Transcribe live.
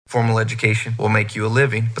Formal education will make you a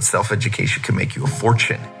living, but self-education can make you a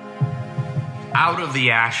fortune. Out of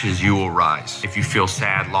the ashes, you will rise. If you feel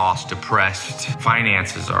sad, lost, depressed,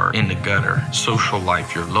 finances are in the gutter, social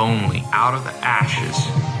life, you're lonely, out of the ashes,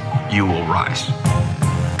 you will rise.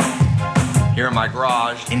 Here in my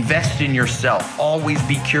garage, invest in yourself. Always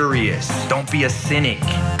be curious. Don't be a cynic.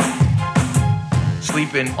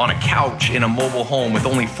 Sleeping on a couch in a mobile home with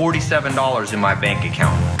only $47 in my bank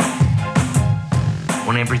account.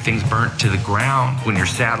 When everything's burnt to the ground, when you're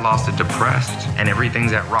sad, lost, and depressed, and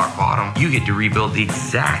everything's at rock bottom, you get to rebuild the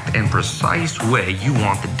exact and precise way you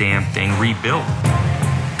want the damn thing rebuilt.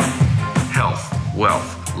 Health,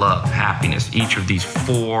 wealth, love, happiness, each of these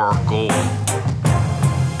 4 goals.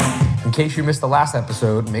 In case you missed the last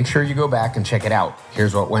episode, make sure you go back and check it out.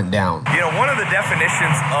 Here's what went down. You know, one of the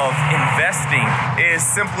definitions of investing is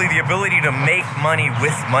simply the ability to make money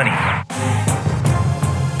with money.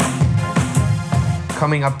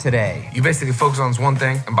 Coming up today. You basically focus on this one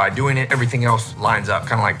thing, and by doing it, everything else lines up,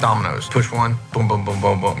 kind of like dominoes. Push one, boom, boom, boom,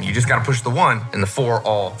 boom, boom. You just got to push the one, and the 4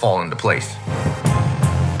 all fall into place.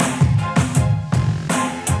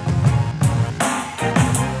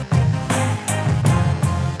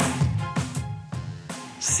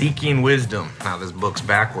 Seeking wisdom. Now, this book's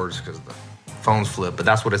backwards because the phone's flipped, but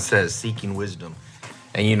that's what it says, seeking wisdom.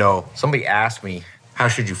 And you know, somebody asked me, how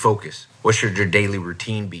should you focus? What should your daily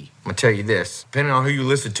routine be? I'm gonna tell you this, depending on who you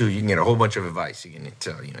listen to, you can get a whole bunch of advice. You can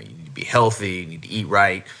tell, you need to be healthy, you need to eat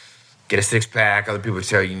right, get a 6-pack. Other people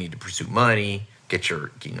tell you need to pursue money, get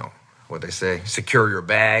your, what they say, secure your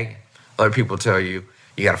bag. Other people tell you,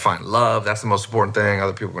 you gotta find love, that's the most important thing.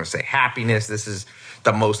 Other people are gonna say happiness, this is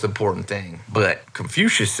the most important thing. But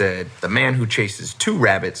Confucius said, the man who chases 2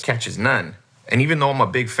 rabbits catches none. And even though I'm a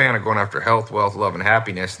big fan of going after health, wealth, love, and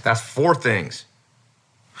happiness, that's 4 things.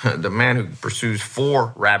 The man who pursues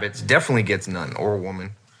 4 rabbits definitely gets none, or a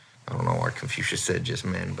woman. I don't know why Confucius said just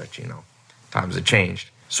men, but times have changed.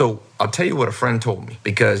 So I'll tell you what a friend told me,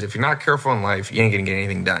 because if you're not careful in life, you ain't gonna get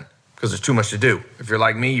anything done because there's too much to do. If you're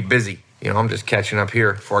like me, you're busy. I'm just catching up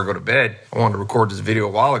here before I go to bed. I wanted to record this video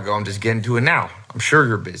a while ago. I'm just getting to it now. I'm sure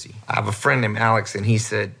you're busy. I have a friend named Alex, and he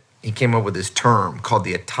said he came up with this term called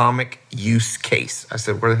the atomic use case. I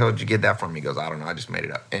said, where the hell did you get that from? He goes, I don't know, I just made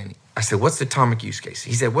it up. And I said, what's the atomic use case?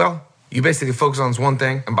 He said, well, you basically focus on this one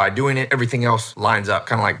thing, and by doing it, everything else lines up,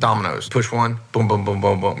 kind of like dominoes. Push one, boom, boom, boom,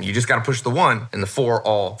 boom, boom. You just got to push the one, and the 4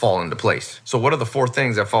 all fall into place. So what are the 4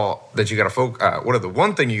 things that you got to focus? What are the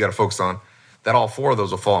one thing you got to focus on that all 4 of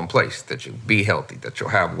those will fall in place? That you'll be healthy, that you'll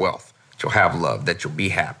have wealth, that you'll have love, that you'll be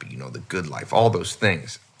happy. The good life, all those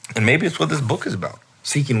things. And maybe it's what this book is about.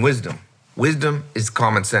 Seeking wisdom. Wisdom is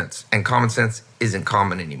common sense, and common sense isn't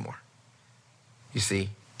common anymore. You see,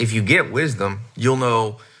 if you get wisdom, you'll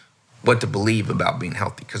know what to believe about being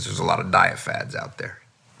healthy, because there's a lot of diet fads out there.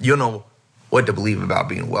 You'll know what to believe about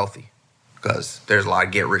being wealthy, because there's a lot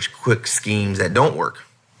of get-rich-quick schemes that don't work.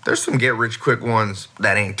 There's some get-rich-quick ones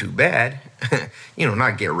that ain't too bad.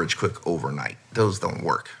 Not get-rich-quick overnight. Those don't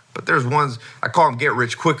work. But there's ones, I call them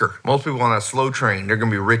get-rich-quicker. Most people on that slow train, they're going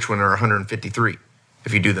to be rich when they're 153,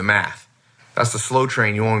 if you do the math. That's the slow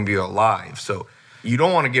train. You want to be alive. So you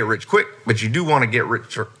don't want to get rich quick, but you do want to get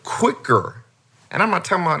richer quicker. And I'm not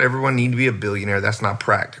talking about everyone need to be a billionaire. That's not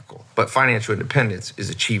practical. But financial independence is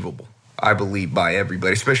achievable, I believe, by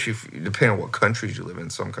everybody, especially depending on what countries you live in.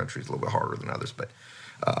 Some countries a little bit harder than others. But,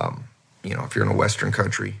 if you're in a Western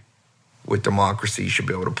country with democracy, you should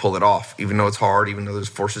be able to pull it off, even though it's hard, even though there's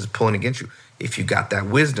forces pulling against you. If you got that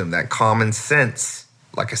wisdom, that common sense.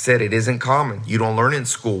 Like I said, it isn't common. You don't learn it in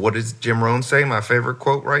school. What does Jim Rohn say? My favorite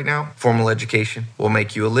quote right now. Formal education will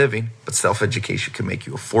make you a living, but self-education can make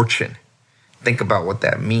you a fortune. Think about what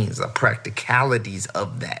that means, the practicalities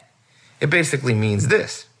of that. It basically means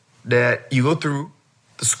this, that you go through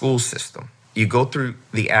the school system. You go through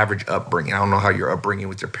the average upbringing. I don't know how your upbringing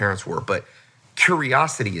with your parents were, but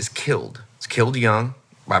curiosity is killed. It's killed young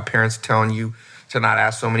by parents telling you to not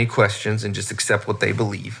ask so many questions and just accept what they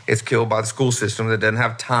believe. It's killed by the school system that doesn't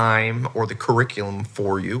have time or the curriculum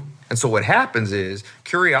for you. And so what happens is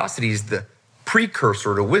curiosity is the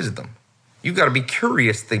precursor to wisdom. You got to be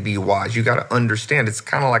curious to be wise. You got to understand. It's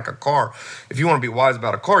kind of like a car. If you want to be wise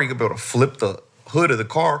about a car, you got to be able to flip the hood of the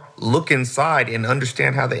car, look inside, and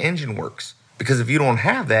understand how the engine works. Because if you don't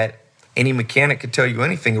have that, any mechanic could tell you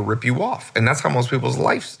anything and rip you off. And that's how most people's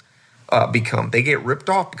lives become. They get ripped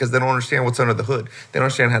off because they don't understand what's under the hood. They don't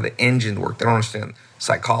understand how the engines work. They don't understand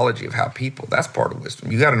psychology of how people. That's part of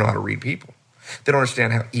wisdom. You got to know how to read people. They don't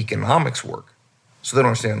understand how economics work. So they don't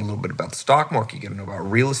understand a little bit about the stock market. You got to know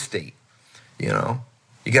about real estate. You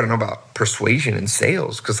got to know about persuasion and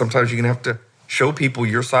sales, because sometimes you're going to have to show people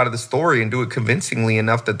your side of the story and do it convincingly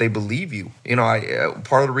enough that they believe you. You know,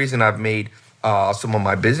 part of the reason I've made some of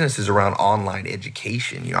my businesses around online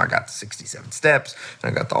education. You know, I got the 67 steps, and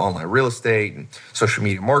I got the online real estate and social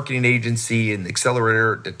media marketing agency and the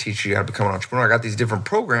accelerator that teaches you how to become an entrepreneur. I got these different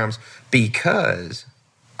programs because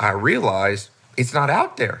I realized it's not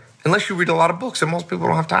out there unless you read a lot of books, and most people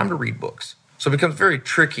don't have time to read books. So it becomes very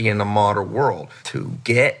tricky in the modern world to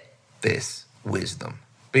get this wisdom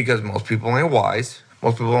because most people ain't wise.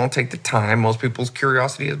 Most people don't take the time. Most people's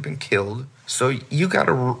curiosity has been killed. So you got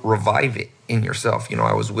to revive it in yourself. You know,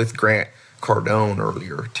 I was with Grant Cardone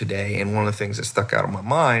earlier today, and one of the things that stuck out of my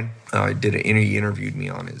mind, he interviewed me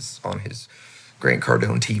on his Grant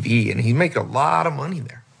Cardone TV, and he's making a lot of money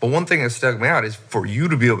there. But one thing that stuck me out is for you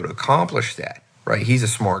to be able to accomplish that, right? He's a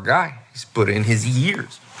smart guy. He's put in his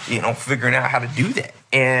years, you know, figuring out how to do that.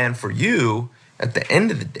 And for you, at the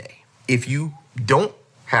end of the day, if you don't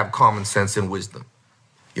have common sense and wisdom,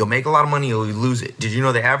 you'll make a lot of money, you'll lose it. Did you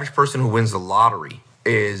know the average person who wins the lottery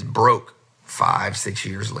is broke 5-6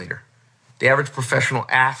 years later? The average professional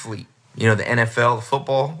athlete, you know, the NFL, the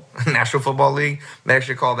football, National Football League, they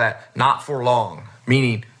actually call that not for long,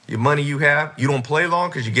 meaning your money you have, you don't play long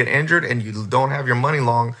because you get injured, and you don't have your money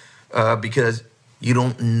long because you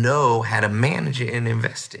don't know how to manage it and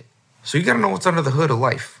invest it. So you got to know what's under the hood of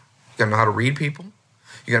life. You got to know how to read people.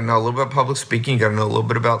 You got to know a little bit about public speaking. You got to know a little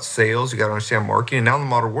bit about sales. You got to understand marketing. And now in the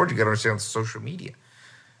modern world, you got to understand social media.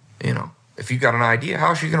 You know, if you got an idea,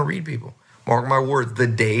 how is you going to read people? Mark my words, the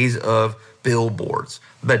days of billboards,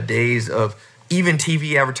 the days of even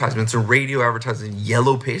TV advertisements and radio advertisements,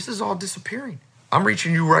 yellow pages, is all disappearing. I'm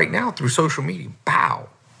reaching you right now through social media. Bow,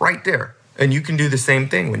 right there. And you can do the same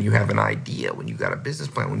thing when you have an idea, when you got a business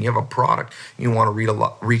plan, when you have a product, you want to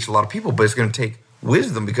reach a lot of people, but it's going to take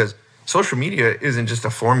wisdom because social media isn't just a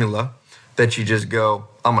formula that you just go,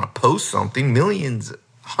 I'm going to post something. Millions,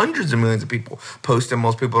 hundreds of millions of people post, and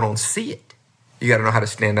most people don't see it. You got to know how to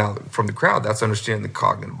stand out from the crowd. That's understanding the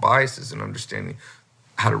cognitive biases and understanding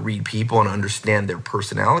how to read people and understand their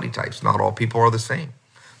personality types. Not all people are the same.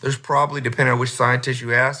 There's probably, depending on which scientist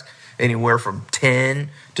you ask, anywhere from 10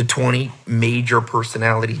 to 20 major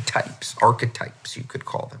personality types, archetypes, you could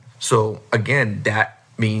call them. So again, that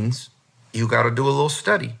means you got to do a little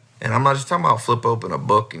study. And I'm not just talking about flip open a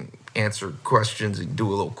book and answer questions and do a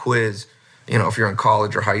little quiz, you know, if you're in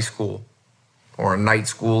college or high school or a night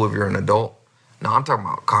school if you're an adult. No, I'm talking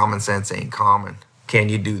about common sense ain't common. Can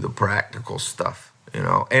you do the practical stuff, you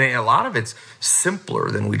know? And a lot of it's simpler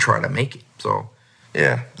than we try to make it. So,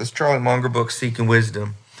 yeah, this Charlie Munger book, Seeking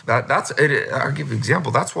Wisdom, that's it. I'll give you an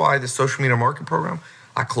example. That's why the social media marketing program,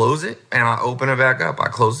 I close it and I open it back up. I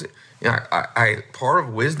close it. You know, part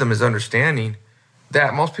of wisdom is understanding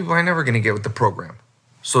that most people ain't never going to get with the program.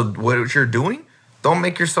 So what you're doing, don't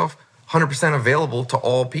make yourself 100% available to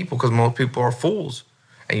all people because most people are fools.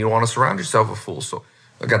 And you don't want to surround yourself with fools. So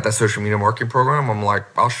I got that social media marketing program. I'm like,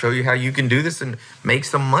 I'll show you how you can do this and make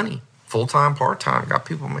some money. Full-time, part-time. Got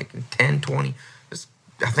people making 10, 20.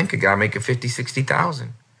 I think a guy making 50,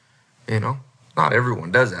 60,000. You know, not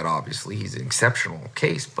everyone does that, obviously. He's an exceptional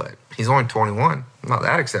case, but he's only 21. Not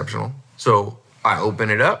that exceptional. So I open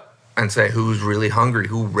it up and say, who's really hungry?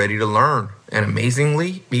 Who's ready to learn? And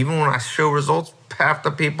amazingly, even when I show results, half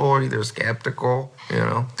the people are either skeptical, you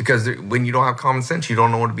know, because when you don't have common sense, you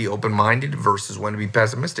don't know when to be open-minded versus when to be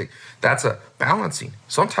pessimistic. That's a balancing.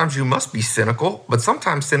 Sometimes you must be cynical, but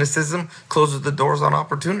sometimes cynicism closes the doors on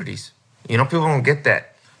opportunities. You know, people don't get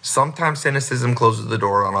that. Sometimes cynicism closes the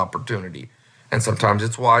door on opportunity. And sometimes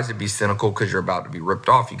it's wise to be cynical because you're about to be ripped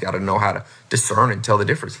off. You got to know how to discern and tell the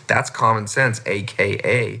difference. That's common sense,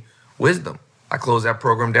 AKA wisdom. I close that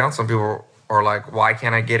program down. Some people are like, why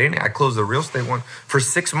can't I get in it? I closed the real estate one for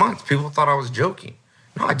 6 months. People thought I was joking.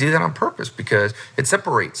 No, I do that on purpose because it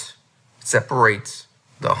separates. It separates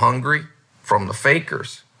the hungry from the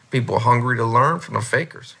fakers. People hungry to learn from the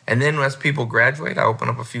fakers. And then as people graduate, I open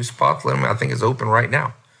up a few spots. Let them, I think it's open right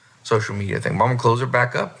now. Social media thing. I'm going to close it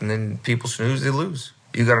back up, and then people snooze, they lose.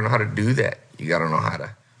 You got to know how to do that. You got to know how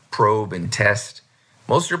to probe and test.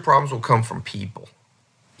 Most of your problems will come from people,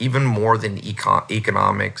 even more than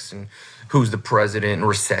economics and who's the president and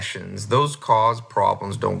recessions. Those cause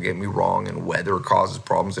problems, don't get me wrong, and weather causes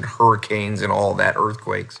problems and hurricanes and all that,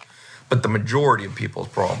 earthquakes. But the majority of people's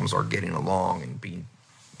problems are getting along and being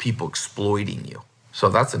people exploiting you. So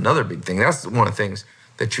that's another big thing. That's one of the things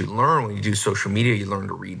that you learn when you do social media. You learn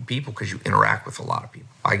to read people because you interact with a lot of people.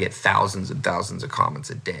 I get thousands and thousands of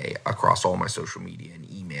comments a day across all my social media and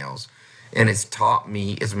emails. And it's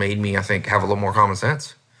made me, I think, have a little more common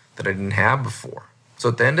sense that I didn't have before. So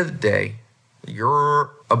at the end of the day,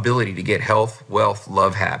 your ability to get health, wealth,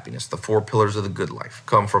 love, happiness, the 4 pillars of the good life,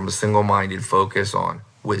 come from a single-minded focus on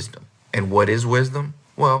wisdom. And what is wisdom?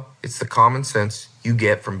 Well, it's the common sense you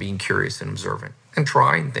get from being curious and observant and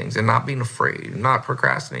trying things and not being afraid and not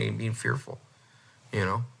procrastinating, being fearful, you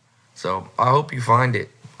know? So I hope you find it.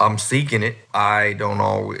 I'm seeking it. I don't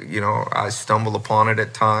always, I stumble upon it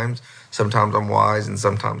at times. Sometimes I'm wise and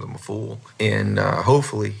sometimes I'm a fool. And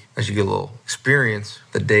hopefully, as you get a little experience,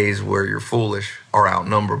 the days where you're foolish are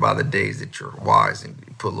outnumbered by the days that you're wise and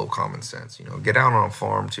you put a little common sense. Get out on a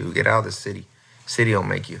farm too. Get out of the city. City will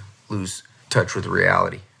make you lose touch with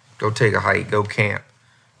reality. Go take a hike. Go camp.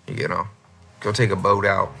 Go take a boat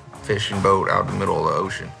out, fishing boat out in the middle of the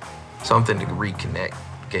ocean. Something to reconnect,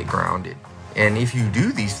 get grounded. And if you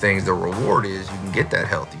do these things, the reward is you can get that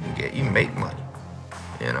health. You can make money.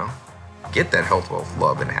 Get that health, wealth,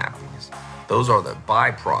 love, and happiness. Those are the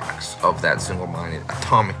byproducts of that single-minded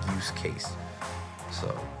atomic use case.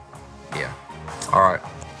 So, yeah. All right.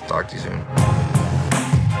 Talk to you soon.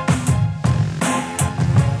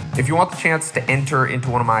 If you want the chance to enter into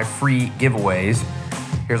one of my free giveaways,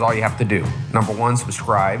 here's all you have to do. Number 1,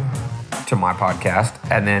 subscribe to my podcast.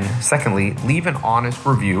 And then secondly, leave an honest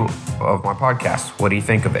review of my podcast. What do you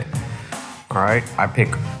think of it? All right. I pick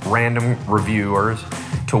random reviewers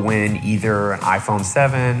to win either an iPhone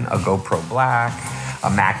 7, a GoPro Black, a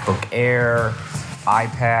MacBook Air,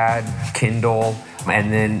 iPad, Kindle.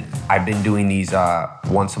 And then I've been doing these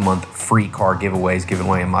once a month free car giveaways, giving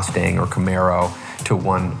away a Mustang or Camaro to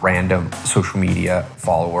one random social media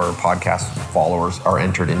follower. Podcast followers are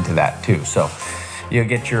entered into that too. So you'll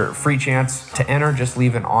get your free chance to enter. Just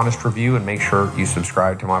leave an honest review and make sure you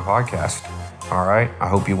subscribe to my podcast. All right. I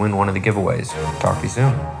hope you win one of the giveaways. Talk to you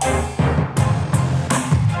soon.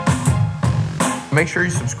 Make sure you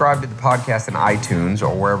subscribe to the podcast in iTunes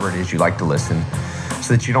or wherever it is you like to listen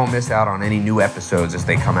so that you don't miss out on any new episodes as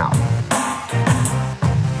they come out.